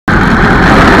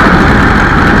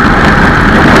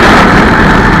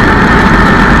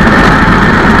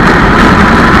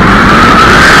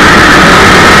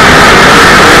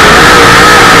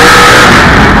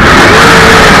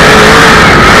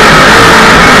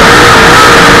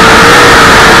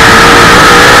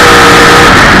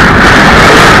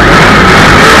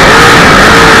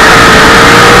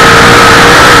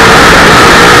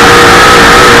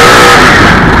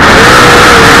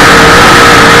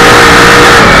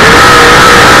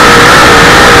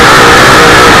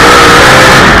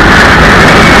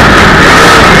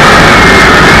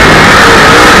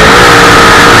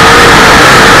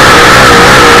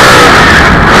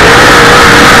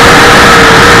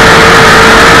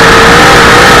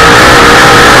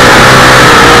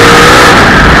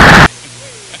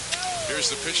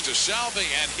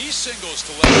singles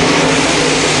to left.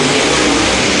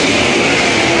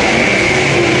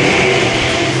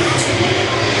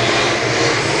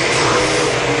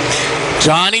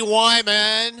 Johnny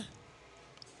Wyman,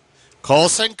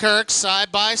 Colson Kirk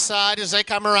side by side as they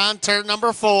come around turn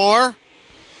number 4.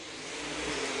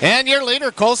 And your leader,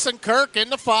 Colson Kirk,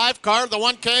 in the 5 car, the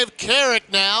 1K of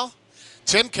Carrick now.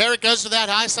 Tim Carrick goes to that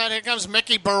high side. Here comes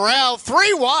Mickey Burrell,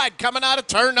 3 wide coming out of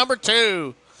turn number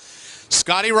 2.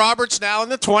 Scotty Roberts now in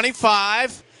the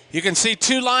 25. You can see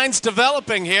 2 lines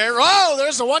developing here. Oh,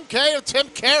 there's the 1K of Tim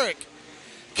Carrick.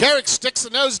 Carrick sticks the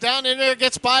nose down in there,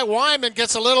 gets by Wyman,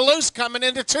 gets a little loose coming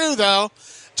into 2, though.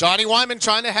 Johnny Wyman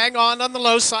trying to hang on the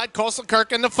low side. Colson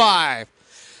Kirk in the 5.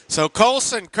 So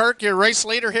Colson Kirk, your race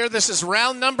leader here. This is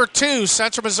round number 2,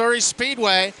 Central Missouri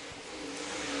Speedway.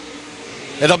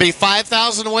 It'll be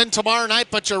 $5,000 to win tomorrow night,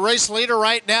 but your race leader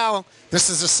right now, this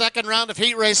is the second round of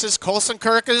heat races. Colson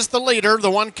Kirk is the leader, the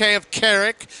 1K of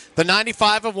Carrick, the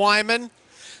 95 of Wyman,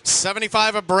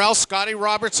 75 of Burrell, Scotty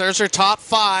Roberts. There's your top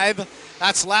 5.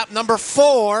 That's lap number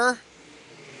 4.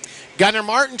 Gunnar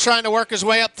Martin trying to work his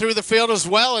way up through the field as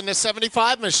well in the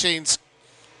 75 machines.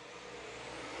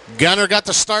 Gunnar got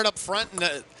the start up front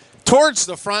and towards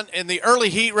the front in the early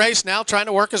heat race, now trying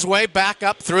to work his way back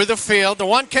up through the field. The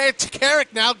 1K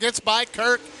Carrick now gets by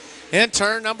Kirk in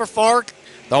turn number 4.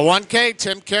 The 1K,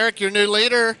 Tim Carrick, your new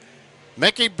leader.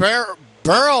 Mickey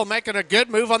Burrell making a good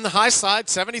move on the high side,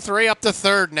 73 up to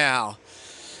 3rd now.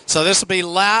 So this will be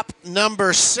lap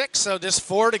number 6, so just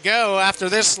 4 to go after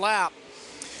this lap.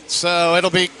 So it'll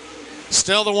be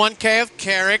still the 1K of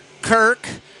Carrick, Kirk,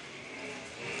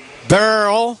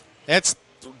 Burrell. It's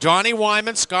Johnny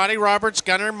Wyman, Scotty Roberts,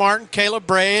 Gunnar Martin, Caleb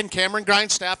Bray, and Cameron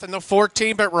Grindstaff in the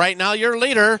 14. But right now your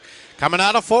leader coming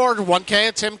out of Ford, 1K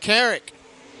of Tim Carrick.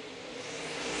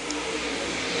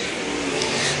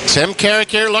 Tim Carrick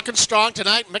here looking strong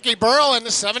tonight. Mickey Burrell in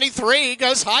the 73. He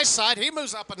goes high side. He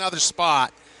moves up another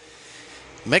spot.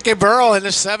 Mickey Burrell in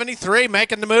the 73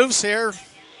 making the moves here.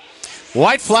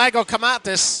 White flag will come out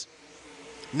this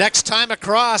next time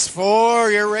across for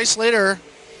your race leader.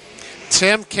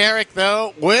 Tim Carrick,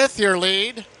 though, with your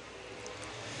lead.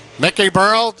 Mickey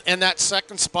Burrell in that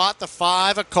second spot, the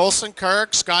 5 of Colson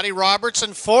Kirk. Scotty Roberts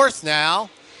in 4th now.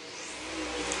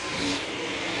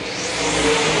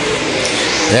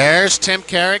 There's Tim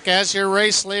Carrick as your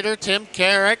race leader. Tim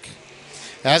Carrick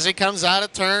as he comes out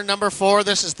of turn number 4.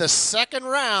 This is the second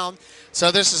round.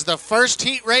 So this is the first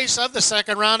heat race of the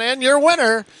second round. And your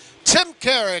winner, Tim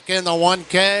Carrick in the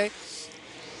 1K.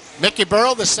 Mickey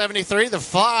Burrell, the 73, the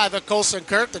 5 of Colson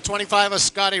Kirk, the 25 of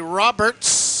Scotty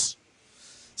Roberts,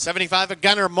 75 of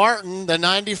Gunnar Martin, the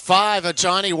 95 of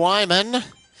Johnny Wyman,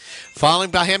 following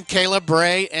by him Caleb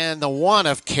Bray, and the 1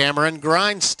 of Cameron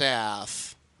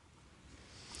Grindstaff.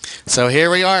 So here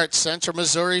we are at Central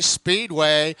Missouri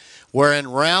Speedway. We're in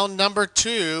round number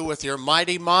 2 with your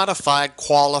Mighty Modified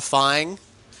qualifying.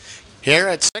 Here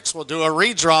at 6, we'll do a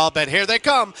redraw, but here they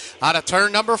come out of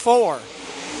turn number 4.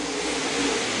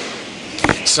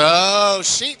 So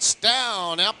Sheets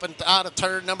down, up and out of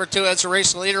turn number 2 as the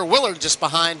race leader. Willard just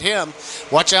behind him.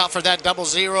 Watch out for that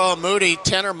 00 Moody.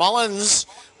 Tanner Mullins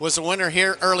was the winner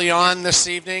here early on this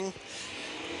evening.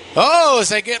 Oh, as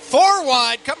they get 4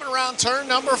 wide, coming around turn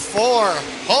number 4.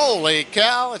 Holy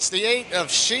cow, it's the 8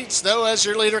 of Sheets, though, as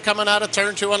your leader coming out of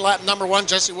turn 2 on lap number 1.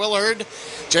 Jesse Willard,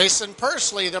 Jason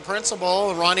Pursley, the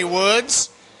principal, and Ronnie Woods.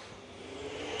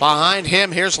 Behind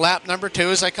him, here's lap number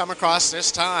 2 as they come across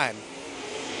this time.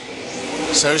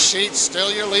 So Sheets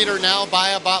still your leader now by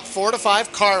about 4 to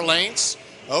 5 car lengths.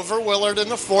 Over Willard in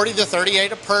the 40, the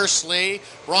 38 of Pursley.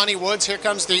 Ronnie Woods, here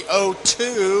comes the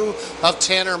 02 of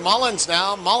Tanner Mullins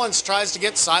now. Mullins tries to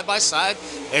get side by side.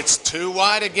 It's 2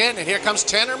 wide again, and here comes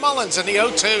Tanner Mullins in the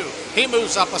 02. He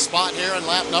moves up a spot here in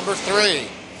lap number 3.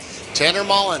 Tanner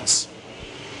Mullins.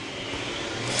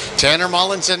 Tanner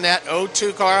Mullins in that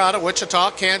 02 car out of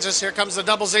Wichita, Kansas. Here comes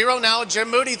the 00 now. Jim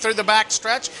Moody through the back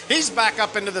stretch. He's back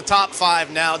up into the top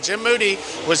 5 now. Jim Moody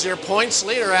was your points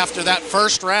leader after that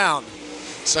first round.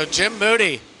 So Jim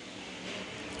Moody,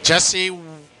 Jesse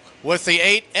with the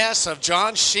 8S of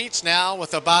John Sheets now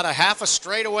with about a half a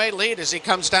straightaway lead as he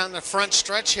comes down the front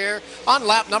stretch here on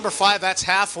lap number 5. That's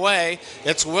halfway.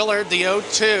 It's Willard, the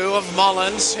 02 of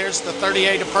Mullins. Here's the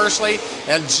 38 of Pursley.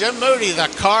 And Jim Moody,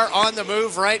 the car on the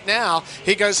move right now.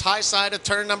 He goes high side of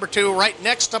turn number 2 right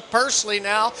next to Pursley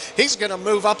now. He's going to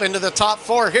move up into the top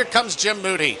 4. Here comes Jim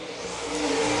Moody.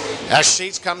 As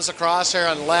Sheets comes across here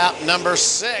on lap number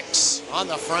 6 on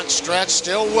the front stretch,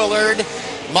 still Willard,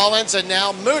 Mullins, and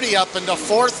now Moody up into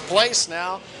 4th place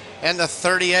now and the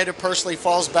 38 of Pursley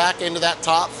falls back into that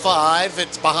top 5.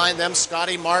 It's behind them,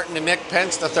 Scotty Martin and Nick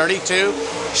Pence, the 32.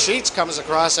 Sheets comes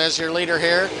across as your leader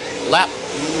here. Lap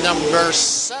number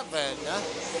 7.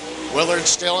 Willard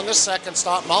still in the second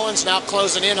stop. Mullins now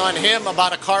closing in on him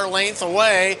about a car length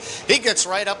away. He gets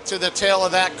right up to the tail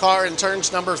of that car in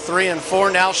turns number 3 and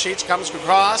 4. Now Sheets comes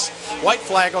across. White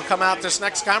flag will come out this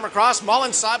next time across.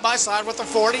 Mullins side by side with the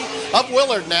 40 of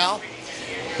Willard now.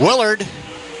 Willard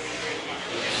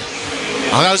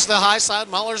goes to the high side.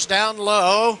 Muller's down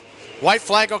low. White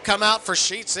flag will come out for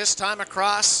Sheets this time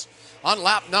across. On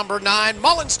lap number 9,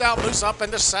 Mullins now moves up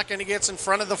into second. He gets in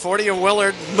front of the 40 of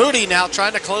Willard. Moody now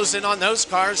trying to close in on those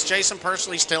cars. Jason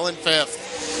Pursley still in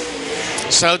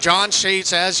 5th. So John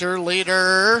Sheets as your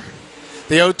leader.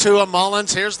 The 02 of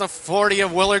Mullins. Here's the 40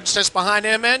 of Willard just behind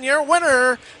him. And your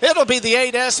winner, it'll be the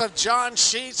 8S of John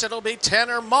Sheets. It'll be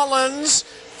Tanner Mullins,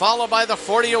 followed by the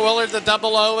 40 of Willard, the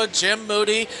 00 of Jim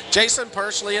Moody, Jason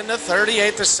Pursley, and the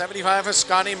 38, the 75 of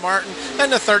Scotty Martin,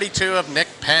 and the 32 of Nick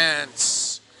Pence.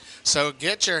 So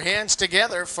get your hands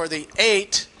together for the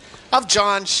 8 of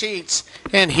John Sheets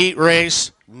in heat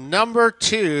race number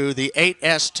 2. The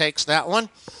 8S takes that one.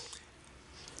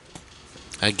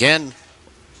 Again,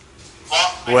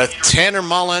 with Tanner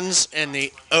Mullins in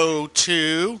the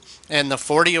 02 and the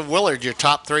 40 of Willard, your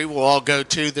top 3 will all go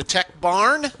to the Tech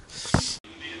Barn.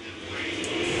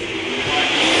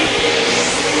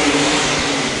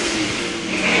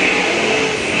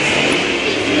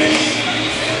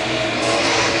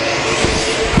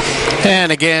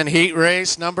 And again, heat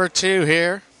race number 2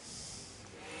 here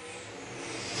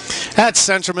at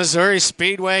Central Missouri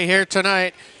Speedway here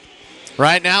tonight.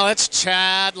 Right now, it's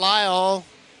Chad Lyle,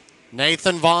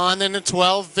 Nathan Vaughn in the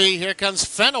 12V. Here comes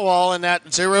Fenawal in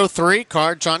that 03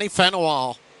 car, Johnny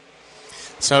Fenawal.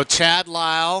 So Chad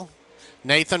Lyle,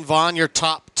 Nathan Vaughn, your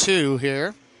top 2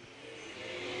 here.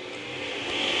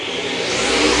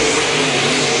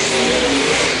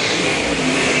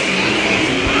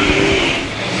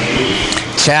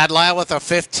 Chad Lyle with a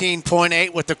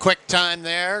 15.8 with the quick time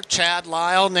there. Chad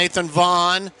Lyle, Nathan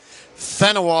Vaughn,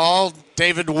 Fenawal,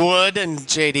 David Wood, and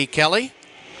J.D. Kelly.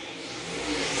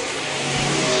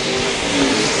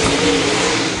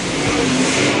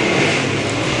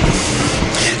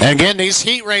 And again, these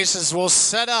heat races will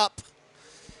set up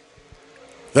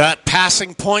that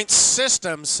passing point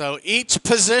system, so each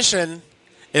position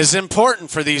is important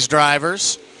for these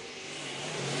drivers.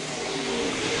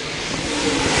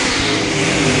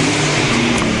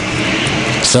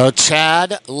 So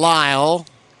Chad Lyle,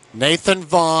 Nathan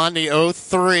Vaughn, the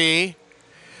 03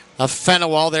 of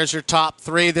Fenawal. There's your top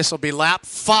 3. This will be lap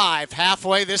 5,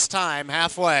 halfway this time,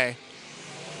 halfway.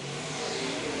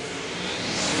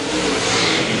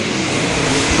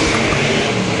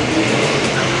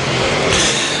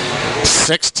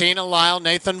 '16 of Lyle,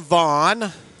 Nathan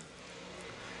Vaughn.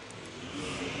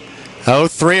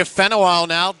 03 of Fenawal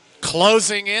now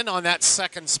closing in on that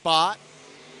second spot.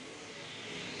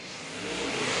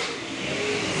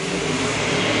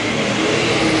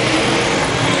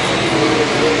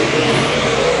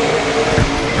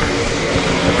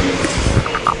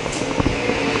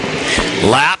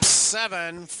 Lap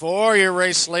 7 for your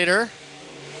race leader,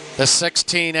 the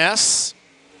 16S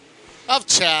of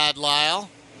Chad Lyle.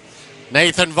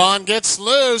 Nathan Vaughn gets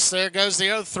loose. There goes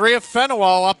the 03 of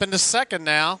Fenawal up into second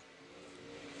now.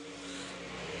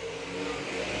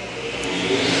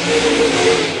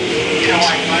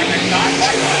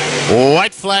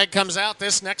 White flag comes out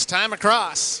this next time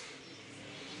across.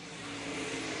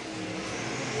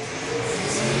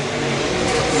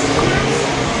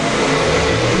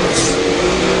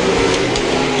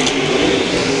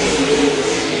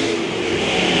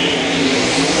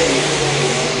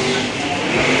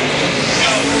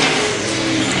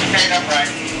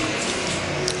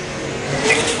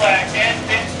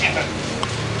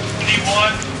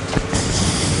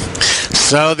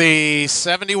 So the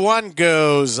 71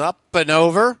 goes up and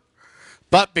over,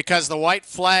 but because the white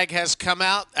flag has come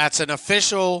out, that's an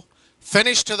official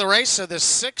finish to the race. So the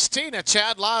 16 of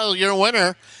Chad Lyle, your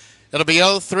winner. It'll be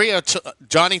 03 of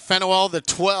Johnny Fenawal, the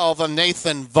 12 of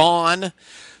Nathan Vaughn.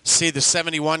 See the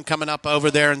 71 coming up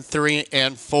over there in 3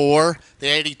 and 4. The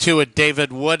 82 of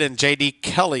David Wood and J.D.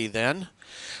 Kelly then.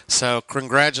 So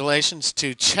congratulations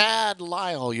to Chad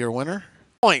Lyle, your winner.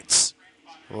 Points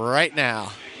right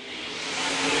now.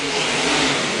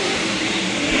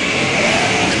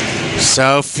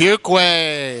 So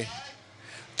Fuquay,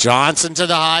 Johnson to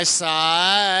the high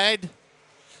side.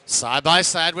 Side by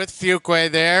side with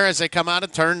Fuquay there as they come out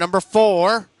of turn number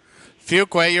 4.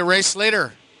 Fuquay, your race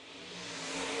leader.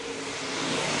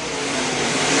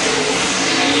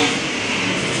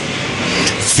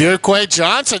 Fuquay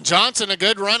Johnson. Johnson, a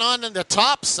good run on the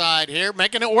top side here,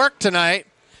 making it work tonight.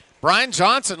 Brian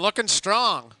Johnson looking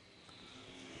strong.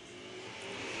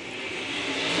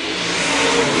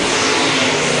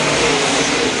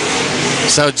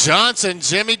 So Johnson,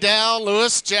 Jimmy Dow,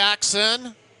 Lewis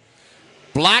Jackson.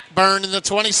 Blackburn in the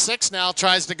 26 now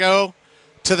tries to go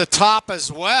to the top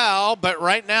as well, but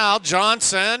right now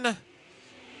Johnson,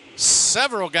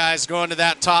 several guys going to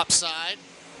that top side.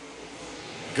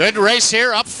 Good race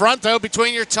here up front though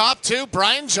between your top two.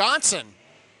 Brian Johnson.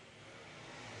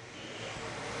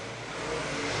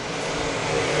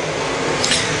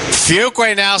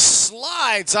 Fuquay now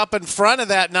slides up in front of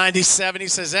that 97. He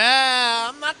says,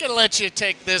 I'm not going to let you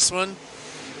take this one.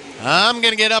 I'm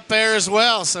going to get up there as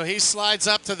well. So he slides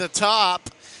up to the top.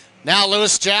 Now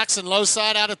Lewis Jackson, low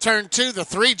side out of turn 2. The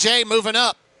 3J moving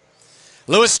up.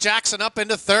 Lewis Jackson up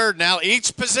into third. Now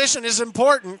each position is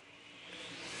important.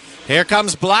 Here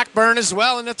comes Blackburn as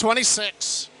well in the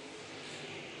 26.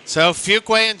 So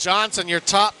Fuquay and Johnson, your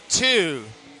top two.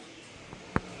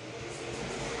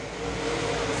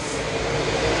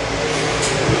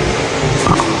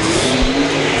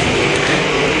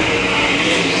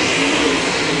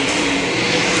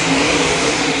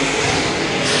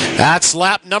 That's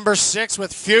lap number 6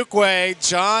 with Fuquay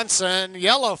Johnson.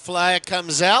 Yellow flag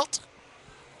comes out.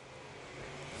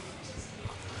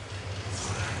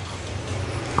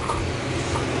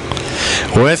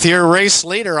 With your race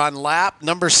leader on lap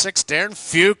number 6, Darren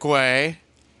Fuquay.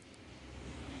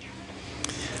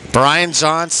 Brian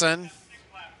Johnson.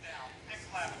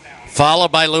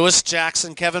 Followed by Lewis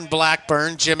Jackson, Kevin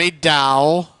Blackburn, Jimmy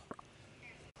Dow.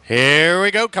 Here we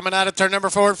go, coming out of turn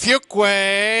number 4.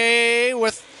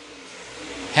 Fuquay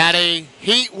had a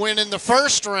heat win in the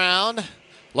first round.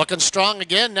 Looking strong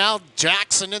again. Now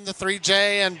Jackson in the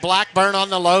 3J and Blackburn on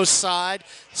the low side.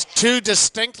 It's two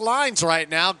distinct lines right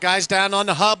now. Guys down on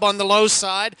the hub on the low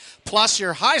side, plus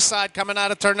your high side coming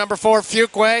out of turn number 4,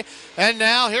 Fuquay. And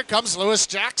now here comes Lewis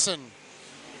Jackson.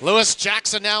 Lewis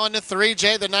Jackson now in the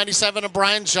 3J, the 97 of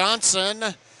Brian Johnson.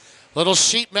 Little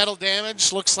sheet metal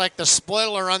damage. Looks like the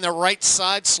spoiler on the right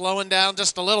side slowing down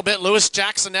just a little bit. Lewis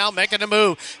Jackson now making a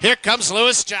move. Here comes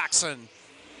Lewis Jackson.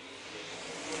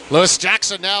 Lewis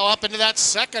Jackson now up into that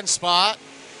second spot.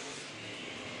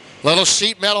 Little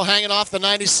sheet metal hanging off the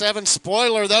 97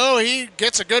 spoiler, though. He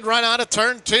gets a good run out of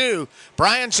turn 2.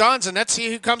 Brian Johnson, let's see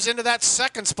who comes into that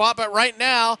second spot. But right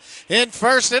now, in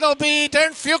first, it'll be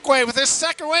Darren Fuquay with his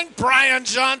second wing. Brian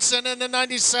Johnson in the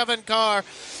 97 car.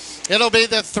 It'll be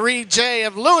the 3J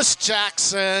of Lewis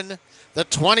Jackson, the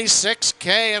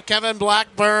 26K of Kevin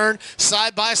Blackburn,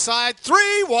 side by side,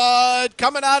 3 wide,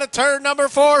 coming out of turn number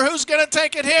 4. Who's going to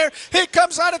take it here? He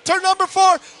comes out of turn number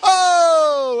 4.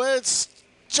 Oh, it's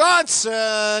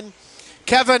Johnson.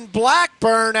 Kevin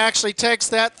Blackburn actually takes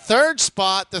that third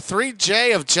spot, the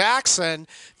 3J of Jackson.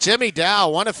 Jimmy Dow,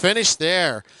 want to finish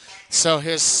there. So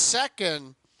his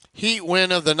second heat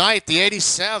win of the night, the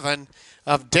 87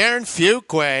 of Darren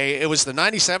Fuquay. It was the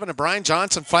 97 of Brian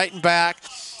Johnson fighting back.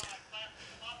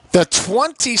 The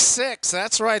 26,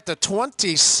 that's right, the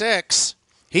 26.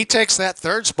 He takes that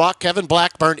third spot, Kevin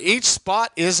Blackburn. Each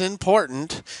spot is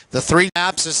important. The 3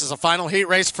 laps, this is a final heat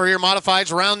race for your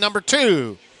modifieds, round number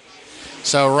 2.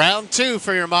 So round 2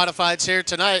 for your modifieds here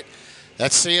tonight.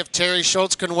 Let's see if Terry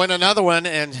Schultz can win another one,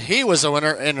 and he was a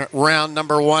winner in round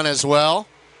number 1 as well.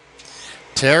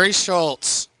 Terry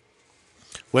Schultz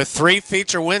with 3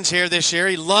 feature wins here this year.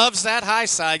 He loves that high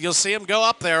side. You'll see him go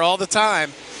up there all the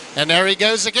time. And there he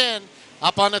goes again,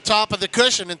 up on the top of the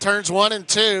cushion in turns 1 and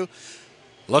 2.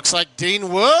 Looks like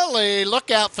Dean Woolley. Look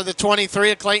out for the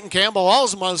 23 of Clayton Campbell.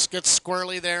 Almost gets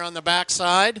squirrely there on the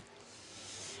backside.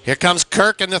 Here comes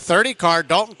Kirk in the 30 car.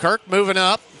 Dalton Kirk moving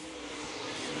up.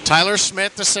 Tyler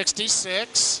Schmidt, the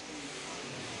 66.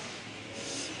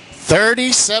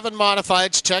 37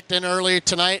 modifieds checked in earlier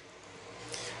tonight.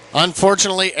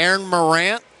 Unfortunately, Aaron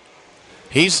Morant,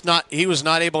 he was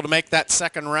not able to make that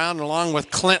second round, along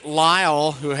with Clint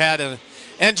Lyle, who had an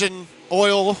engine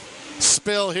oil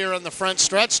spill here on the front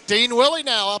stretch. Dean Woolley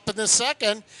now up in the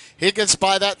second. He gets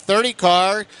by that 30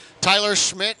 car. Tyler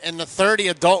Schmidt and the 30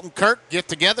 of Dalton Kirk get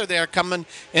together there coming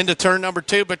into turn number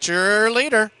 2. But your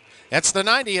leader, that's the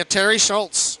 90 of Terry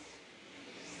Schultz.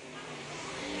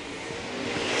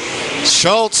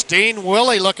 Schultz, Dean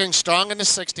Woolley looking strong in the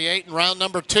 68 in round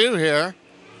number 2 here.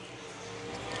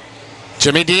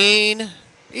 Jimmy Dean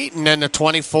Eaton in the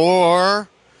 24.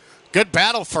 Good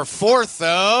battle for 4th,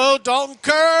 though. Dalton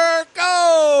Kirk.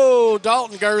 Oh,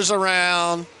 Dalton goes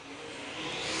around.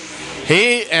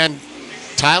 He and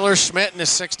Tyler Schmidt in the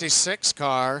 66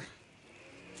 car.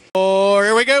 Oh,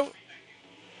 here we go.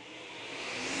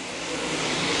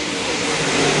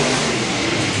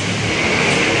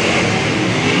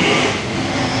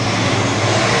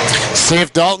 See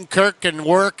if Dalton Kirk can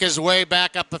work his way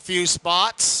back up a few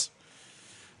spots.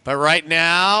 But right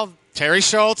now, Terry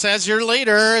Schultz as your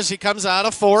leader as he comes out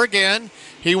of 4 again.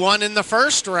 He won in the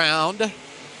first round.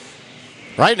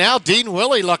 Right now, Dean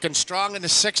Willie looking strong in the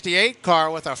 68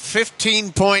 car with a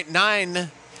 15.9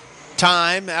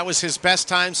 time. That was his best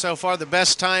time so far. The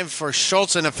best time for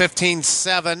Schultz in a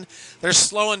 15.7. They're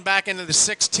slowing back into the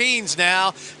 16s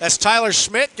now as Tyler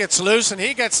Schmidt gets loose and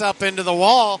he gets up into the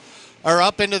wall, or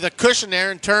up into the cushion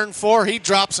there in turn 4. He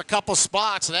drops a couple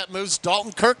spots, and that moves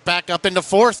Dalton Kirk back up into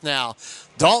 4th now.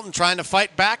 Dalton trying to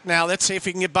fight back now. Let's see if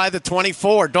he can get by the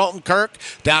 24. Dalton Kirk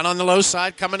down on the low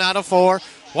side coming out of 4.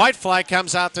 White flag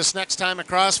comes out this next time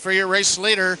across for your race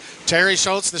leader, Terry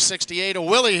Schultz, the 68 of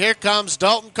Willie. Here comes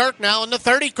Dalton Kirk now in the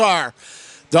 30 car.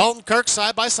 Dalton Kirk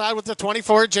side by side with the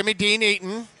 24, Jimmy Dean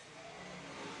Eaton.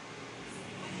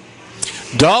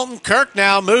 Dalton Kirk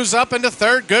now moves up into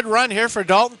 3rd. Good run here for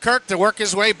Dalton Kirk to work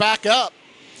his way back up.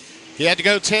 He had to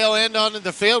go tail end onto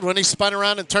the field when he spun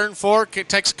around in turn 4. It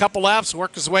takes a couple laps,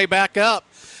 work his way back up.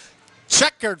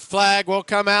 Checkered flag will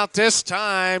come out this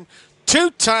time.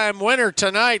 2-time winner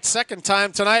tonight, 2nd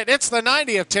time tonight. It's the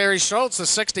 90 of Terry Schultz, the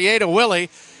 68 of Willie.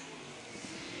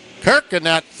 Kirk in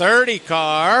that 30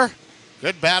 car.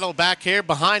 Good battle back here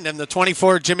behind him. The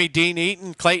 24, Jimmy Dean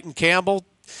Eaton, Clayton Campbell,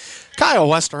 Kyle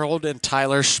Westerhold, and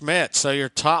Tyler Schmidt. So your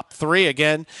top 3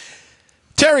 again.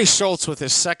 Terry Schultz with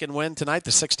his 2nd win tonight,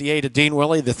 the 68 of Dean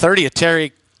Willie. The 30 of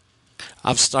Terry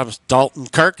of Dalton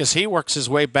Kirk as he works his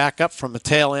way back up from the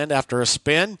tail end after a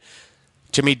spin.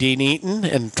 Jimmy Dean Eaton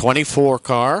in 24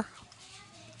 car.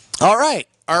 All right,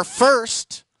 our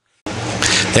first.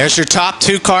 There's your top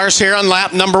 2 cars here on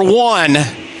lap number 1.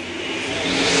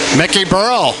 Mickey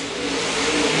Burrell.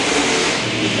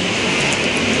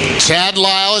 Chad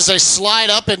Lyle as they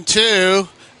slide up in 2.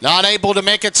 Not able to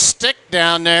make it stick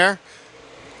down there.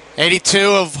 82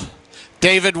 of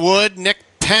David Wood. Nick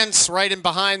Pence right in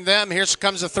behind them. Here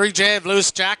comes the 3J of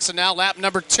Lewis Jackson now, lap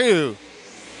number 2.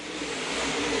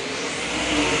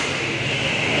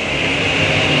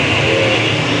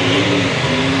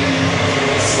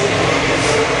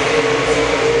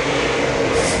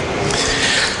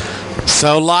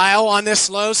 So Lyle on this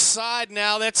low side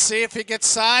now. Let's see if he gets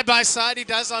side by side. He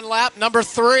does on lap number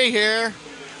 3 here.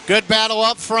 Good battle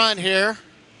up front here.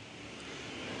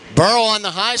 Burrow on the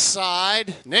high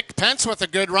side. Nick Pence with a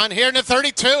good run here in the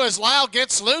 32 as Lyle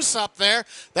gets loose up there.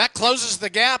 That closes the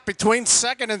gap between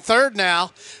 2nd and 3rd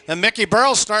now. And Mickey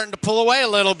Burrell's starting to pull away a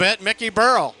little bit. Mickey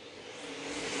Burrell.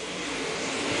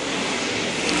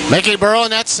 Mickey Burrell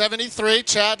in that 73.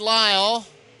 Chad Lyle.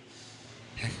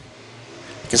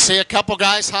 You can see a couple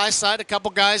guys high side, a couple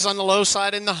guys on the low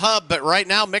side in the hub. But right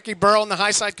now, Mickey Burrell on the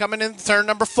high side coming in turn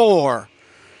number 4.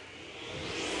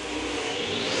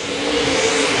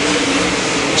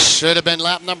 Should have been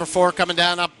lap number 4 coming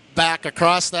down up back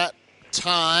across that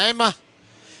time.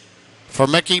 For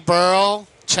Mickey Burrell,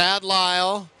 Chad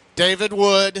Lyle, David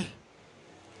Wood,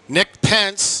 Nick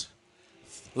Pence,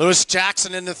 Lewis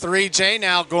Jackson in the 3J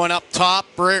now going up top.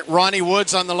 Ronnie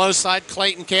Woods on the low side,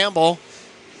 Clayton Campbell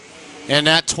in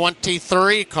that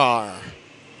 23 car.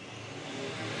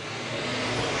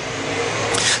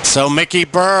 So Mickey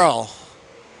Burrell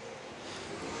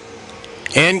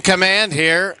in command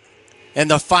here in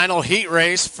the final heat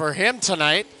race for him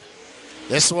tonight.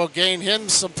 This will gain him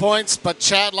some points, but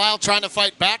Chad Lyle trying to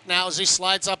fight back now as he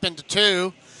slides up into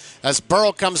 2 as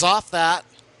Burrell comes off that.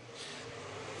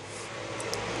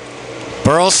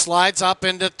 Burrell slides up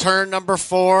into turn number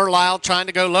 4. Lyle trying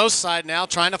to go low side now,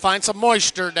 trying to find some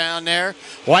moisture down there.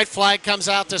 White flag comes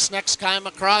out this next time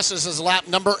across. This is lap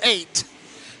number 8.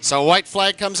 So white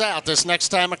flag comes out this next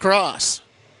time across.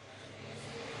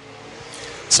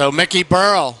 So Mickey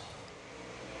Burrell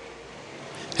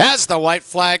as the white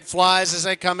flag flies as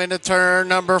they come into turn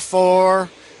number 4.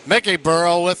 Mickey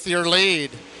Burrell with your lead.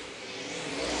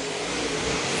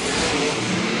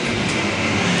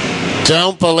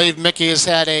 Don't believe Mickey has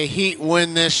had a heat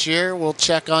win this year. We'll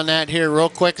check on that here real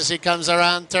quick as he comes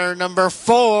around turn number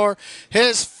 4.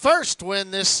 His first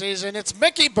win this season. It's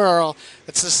Mickey Burrell.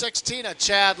 It's the 16 of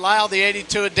Chad Lyle, the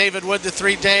 82 of David Wood, the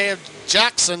 3J of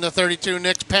Jackson, the 32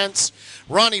 Nick Pence,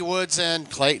 Ronnie Woods, and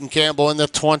Clayton Campbell in the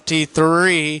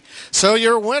 23. So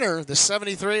your winner, the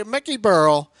 73 of Mickey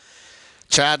Burrell.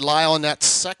 Chad Lyle in that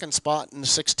second spot in the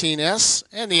 16S,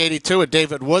 and the 82 of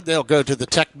David Wood. They'll go to the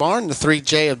Tech Barn, the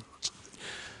 3J of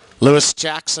Lewis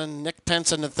Jackson, Nick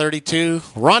Pence in the 32,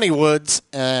 Ronnie Woods,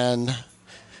 and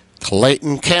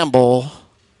Clayton Campbell.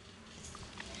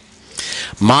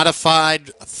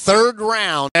 Modified 3rd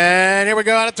round. And here we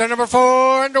go out of turn number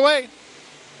 4 underway.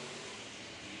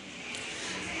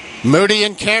 Moody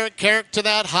and Carrick. Carrick to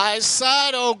that high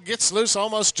side. Oh, gets loose,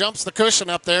 almost jumps the cushion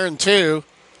up there in 2.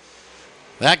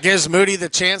 That gives Moody the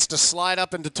chance to slide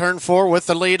up into turn 4 with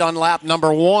the lead on lap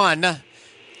number 1.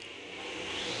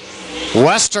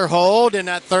 Westerhold in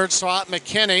that third slot,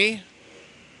 McKinney.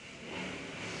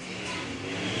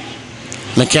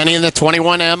 McKinney in the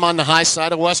 21M on the high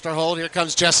side of Westerhold. Here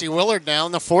comes Jesse Willard now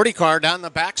in the 40 car down the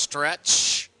back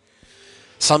stretch.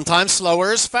 Sometimes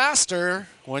slower is faster.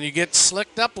 When you get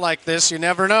slicked up like this, you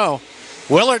never know.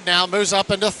 Willard now moves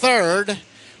up into third,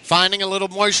 finding a little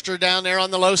moisture down there on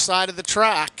the low side of the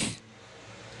track.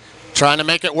 Trying to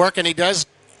make it work, and he does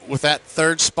with that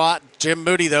third spot. Jim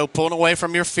Moody, though, pulling away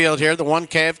from your field here. The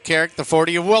 1K of Carrick, the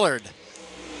 40 of Willard.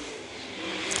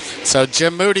 So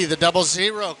Jim Moody, the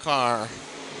 00 car.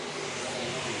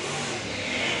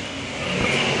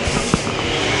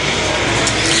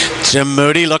 Jim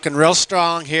Moody looking real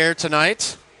strong here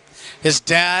tonight. His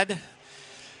dad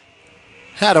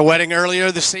had a wedding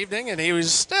earlier this evening, and he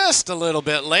was just a little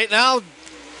bit late. Now,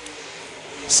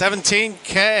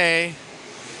 17K.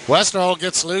 Westerhold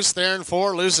gets loose there in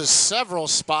 4, loses several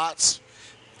spots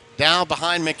down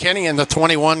behind McKinney in the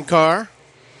 21 car.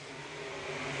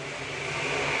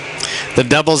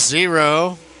 The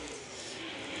 00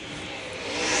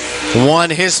 won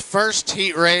his first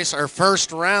heat race, or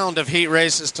first round of heat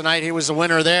races tonight. He was a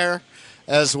winner there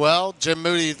as well. Jim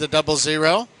Moody, the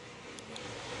 00.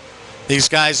 These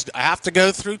guys have to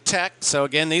go through tech. So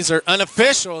again, these are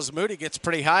unofficials. Moody gets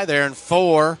pretty high there in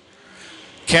 4.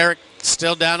 Carrick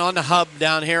still down on the hub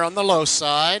down here on the low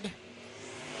side.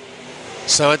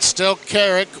 So it's still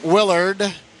Carrick,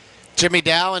 Willard, Jimmy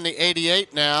Dow in the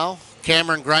 88 now.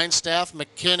 Cameron Grindstaff,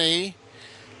 McKinney,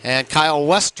 and Kyle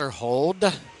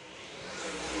Westerhold.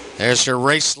 There's your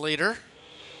race leader.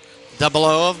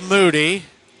 00 of Moody.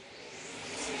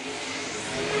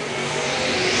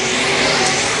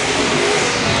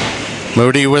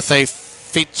 Moody with a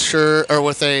feature, or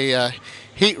with a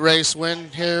heat race win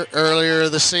here earlier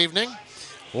this evening.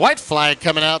 White flag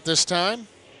coming out this time.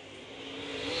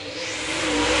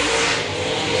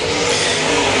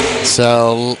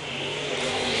 So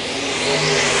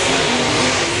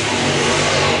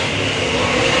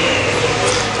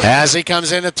as he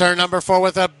comes into turn number 4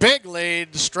 with a big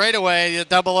lead straight away,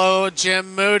 the 00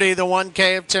 Jim Moody, the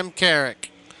 1K of Tim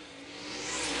Carrick.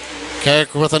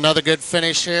 Carrick with another good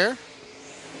finish here.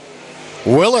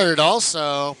 Willard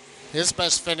also, his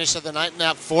best finish of the night in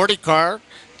that 40 car.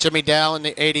 Jimmy Dow in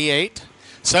the 88.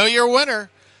 So your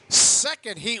winner,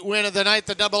 second heat win of the night,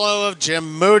 the 00 of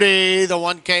Jim Moody, the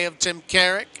 1K of Tim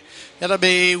Carrick. It'll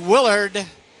be Willard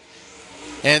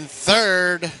in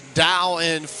third, Dow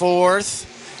in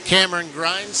fourth, Cameron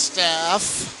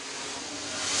Grindstaff.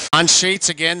 On Sheets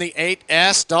again, the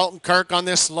 8S. Dalton Kirk on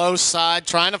this low side,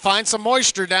 trying to find some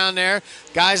moisture down there.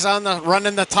 Guys on the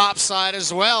running the top side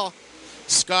as well.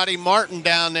 Scotty Martin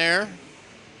down there.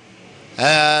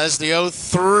 As the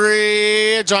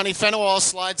 03, Johnny Fenwell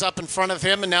slides up in front of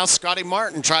him, and now Scotty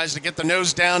Martin tries to get the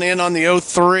nose down in on the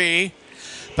 03.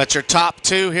 But your top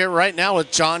 2 here right now with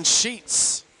John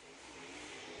Sheets.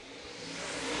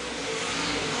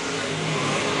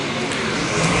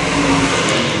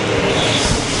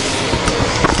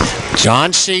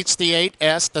 John Sheets, the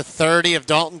 8S, the 30 of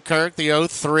Dalton Kirk, the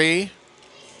 03.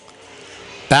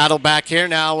 Battle back here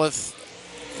now with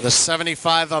the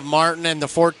 75 of Martin and the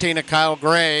 14 of Kyle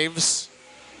Graves.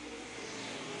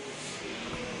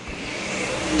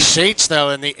 Sheets, though,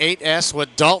 in the 8S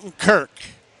with Dalton Kirk.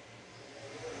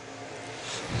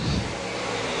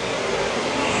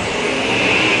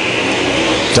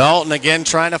 Dalton again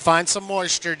trying to find some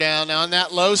moisture down on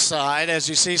that low side as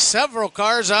you see several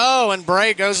cars. Oh, and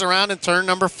Bray goes around in turn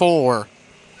number 4.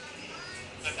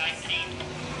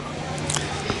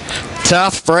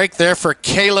 Tough break there for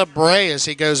Caleb Bray as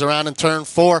he goes around in turn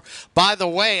 4. By the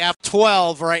way, after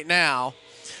 12 right now.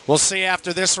 We'll see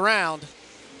after this round.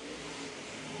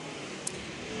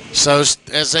 So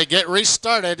as they get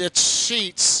restarted, it's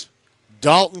Sheets,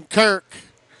 Dalton Kirk,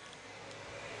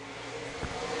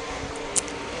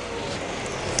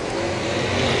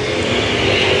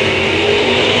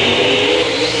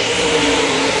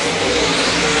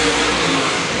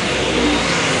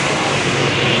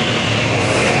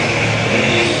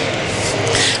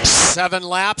 Seven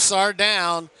laps are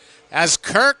down as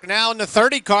Kirk now in the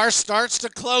 30 car starts to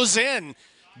close in.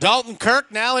 Dalton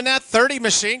Kirk now in that 30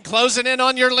 machine closing in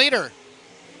on your leader.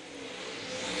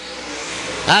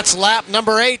 That's lap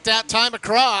number 8 that time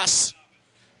across.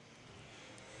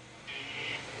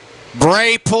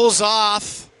 Bray pulls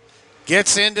off,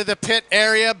 gets into the pit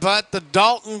area, but the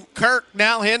Dalton Kirk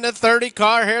now in the 30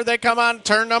 car. Here they come on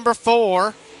turn number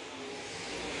 4.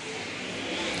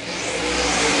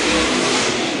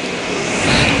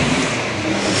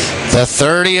 The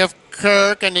 30 of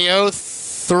Kirk and the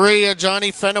 03 of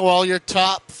Johnny Fenwell, your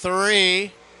top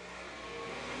three.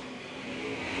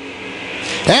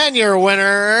 And your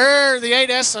winner, the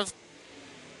 8S of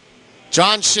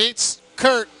John Sheets,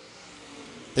 Kurt.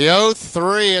 The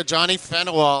 03 of Johnny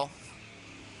Fenwell.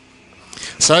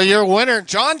 So your winner,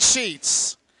 John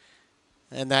Sheets.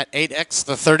 And that 8X,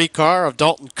 the 30 car of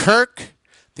Dalton Kirk.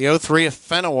 The 03 of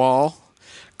Fenwell.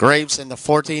 Graves in the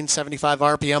 1475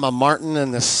 RPM of Martin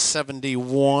and the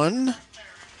 71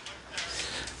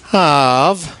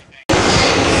 of.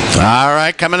 All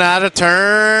right, coming out of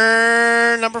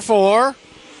turn number 4.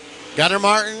 Gunnar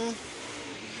Martin,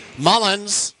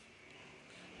 Mullins.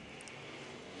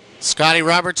 Scotty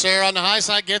Roberts there on the high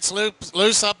side gets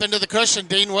loose up into the cushion.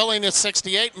 Dean Willing at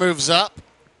 68 moves up.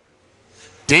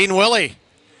 Dean Willie.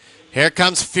 Here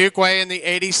comes Fuquay in the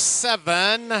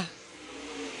 87.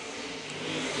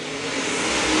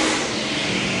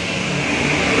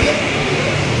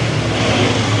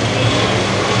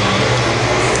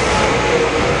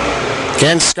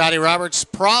 Again, Scotty Roberts'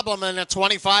 problem in the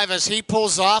 25 as he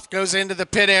pulls off, goes into the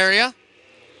pit area.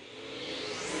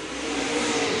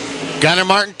 Gunnar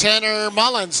Martin, Tanner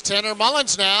Mullins. Tanner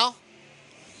Mullins now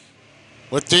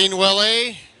with Dean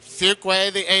Willie.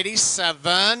 Fuquay, the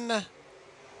 87.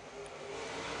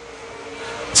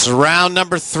 It's round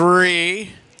number 3.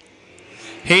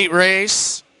 Heat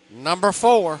race number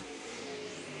 4.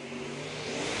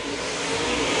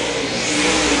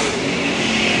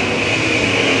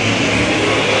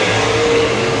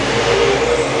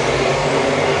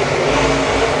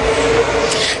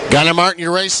 Gunnar Martin,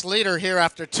 your race leader here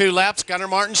after 2 laps. Gunnar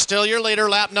Martin still your leader.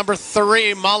 Lap number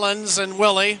 3, Mullins and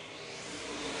Willie.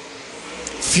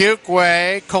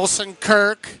 Fuquay, Colson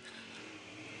Kirk,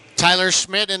 Tyler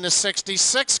Schmidt in the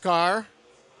 66 car.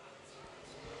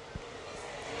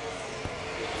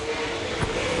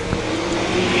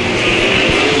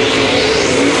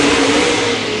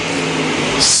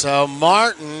 So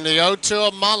Martin, the 02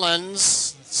 of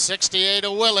Mullins, 68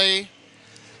 of Willie,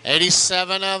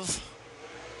 87 of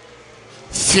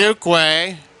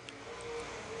Fuquay.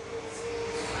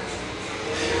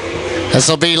 This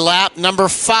will be lap number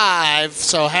 5,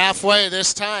 so halfway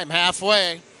this time,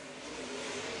 halfway.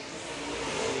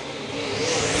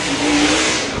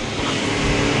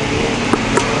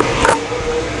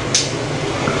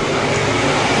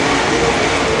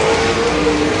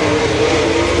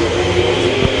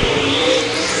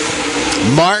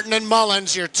 Martin and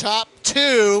Mullins, your top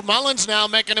 2. Mullins now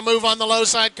making a move on the low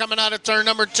side coming out of turn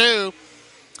number 2.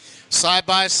 Side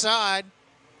by side.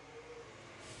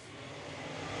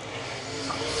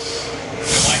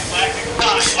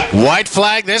 White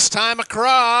flag this time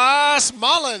across.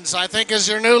 Mullins, I think, is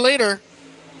your new leader.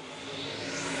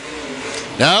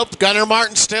 Nope, Gunnar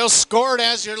Martin still scored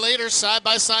as your leader. Side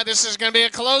by side, this is going to be a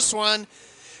close one.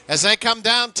 As they come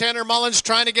down, Tanner Mullins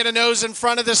trying to get a nose in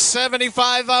front of the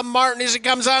 75 of Martin as he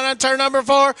comes out on turn number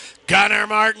 4. Gunnar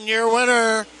Martin, your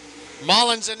winner.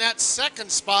 Mullins in that second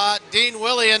spot. Dean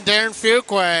Willie and Darren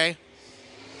Fuquay.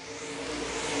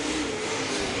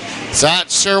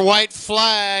 That's your white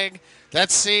flag.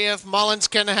 Let's see if Mullins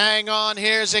can hang on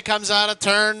here as he comes out of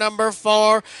turn number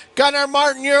 4. Gunnar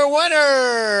Martin, your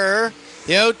winner.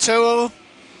 The 02,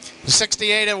 the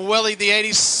 68 of Willie, the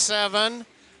 87.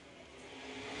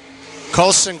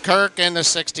 Colson Kirk and the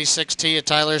 66T of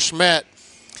Tyler Schmidt.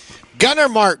 Gunnar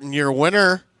Martin, your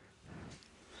winner.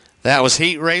 That was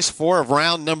heat race 4 of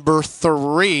round number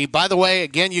 3. By the way,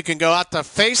 again, you can go out to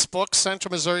Facebook,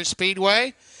 Central Missouri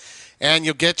Speedway, and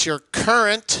you'll get your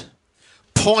current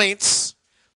points